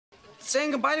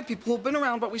saying goodbye to people who've been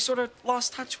around but we sort of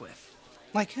lost touch with.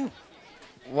 Like who?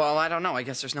 Well, I don't know. I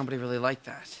guess there's nobody really like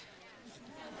that.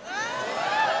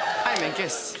 Hi,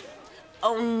 Minkus.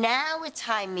 Oh, now it's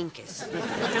hi, Minkus.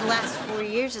 For the last 4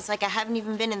 years, it's like I haven't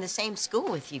even been in the same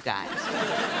school with you guys.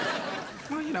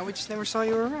 Well, you know, we just never saw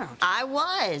you around. I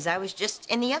was just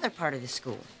in the other part of the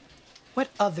school. What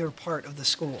other part of the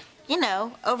school? You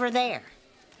know, over there.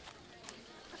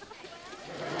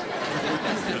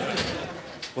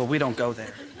 Well, we don't go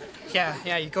there.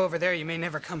 Yeah, you go over there, you may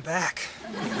never come back.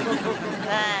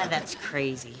 Ah, that's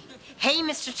crazy. Hey,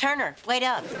 Mr. Turner, wait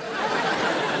up.